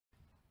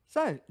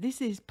So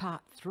this is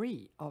part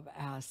 3 of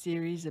our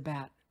series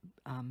about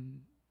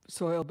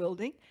soil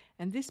building,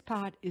 and this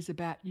part is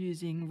about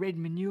using red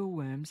manure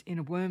worms in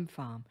a worm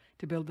farm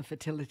to build the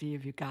fertility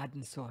of your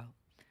garden soil.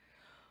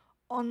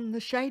 On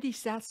the shady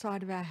south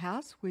side of our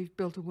house, we've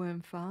built a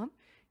worm farm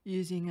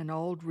using an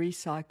old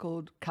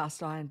recycled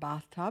cast iron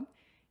bathtub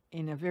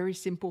in a very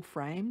simple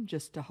frame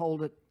just to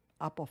hold it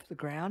up off the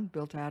ground,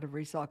 built out of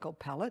recycled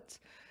pallets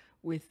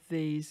with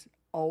these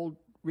old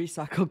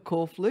recycled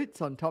core flutes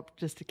on top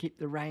just to keep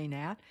the rain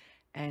out,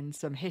 and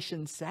some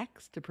hessian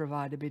sacks to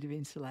provide a bit of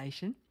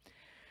insulation.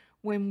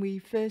 When we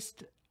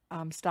first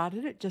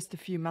started it just a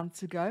few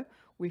months ago,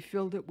 we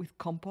filled it with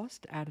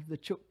compost out of the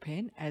chook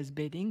pen as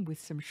bedding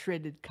with some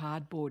shredded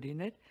cardboard in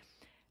it,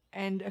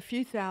 and a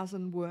few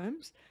thousand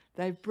worms.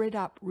 They've bred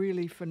up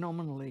really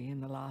phenomenally in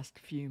the last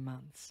few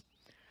months.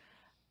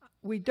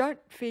 We don't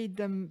feed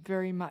them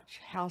very much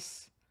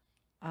house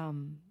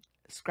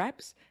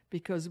scraps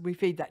because we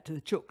feed that to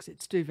the chooks.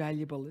 It's too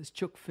valuable as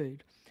chook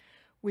food.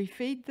 We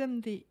feed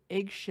them the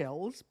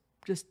eggshells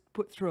just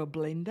put through a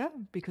blender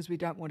because we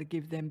don't want to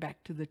give them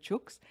back to the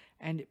chooks,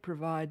 and it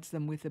provides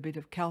them with a bit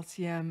of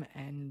calcium,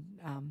 and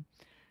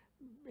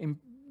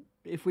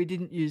if we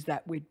didn't use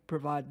that, we'd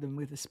provide them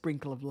with a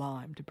sprinkle of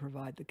lime to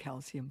provide the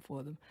calcium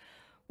for them.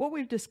 What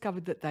we've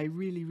discovered that they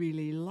really,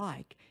 really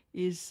like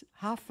is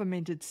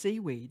half-fermented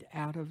seaweed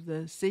out of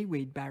the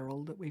seaweed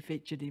barrel that we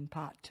featured in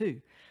part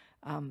 2.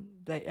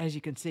 As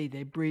you can see,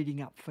 they're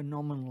breeding up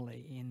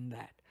phenomenally in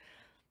that.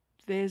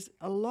 There's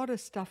a lot of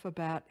stuff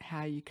about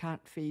how you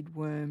can't feed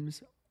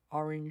worms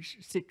orange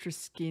citrus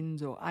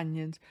skins or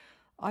onions.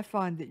 I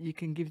find that you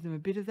can give them a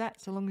bit of that,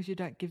 so long as you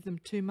don't give them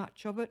too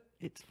much of it,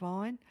 it's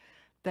fine.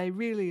 They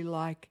really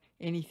like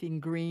anything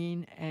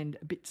green and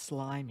a bit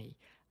slimy.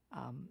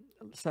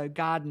 So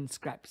garden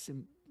scraps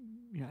and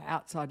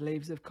outside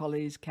leaves of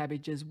collies,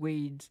 cabbages,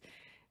 weeds,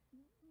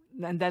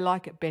 and they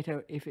like it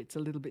better if it's a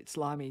little bit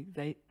slimy.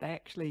 They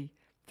actually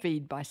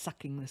feed by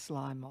sucking the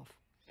slime off.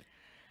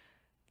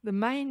 The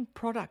main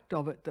product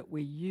of it that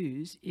we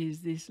use is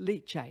this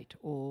leachate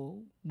or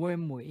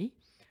wormwee.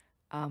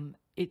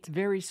 It's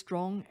very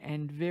strong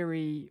and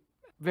very,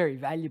 very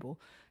valuable.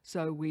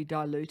 So we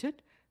dilute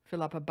it,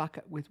 fill up a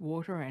bucket with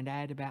water and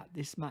add about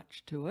this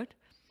much to it.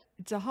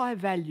 It's a high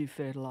value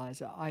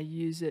fertiliser. I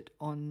use it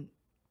on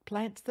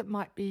plants that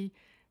might be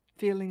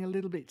feeling a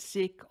little bit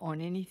sick, on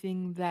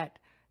anything that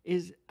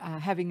is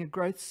having a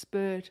growth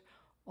spurt,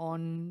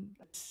 on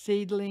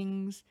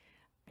seedlings,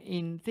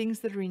 in things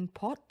that are in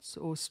pots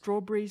or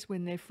strawberries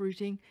when they're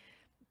fruiting.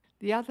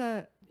 The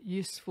other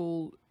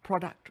useful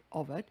product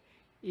of it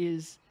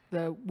is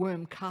the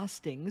worm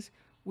castings,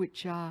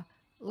 which are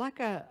like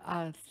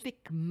a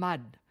thick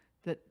mud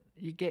that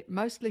you get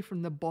mostly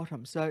from the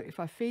bottom. So if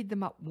I feed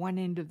them up one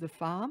end of the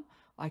farm,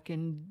 I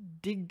can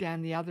dig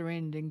down the other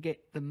end and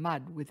get the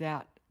mud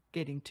without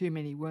getting too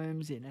many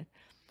worms in it.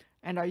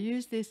 And I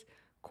use this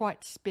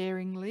quite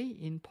sparingly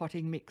in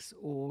potting mix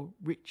or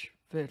rich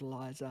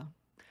fertiliser.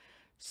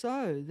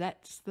 So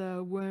that's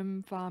the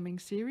worm farming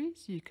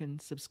series. You can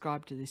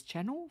subscribe to this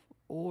channel,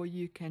 or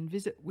you can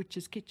visit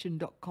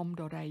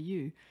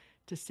witcheskitchen.com.au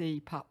to see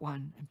part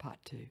 1 and part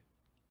 2.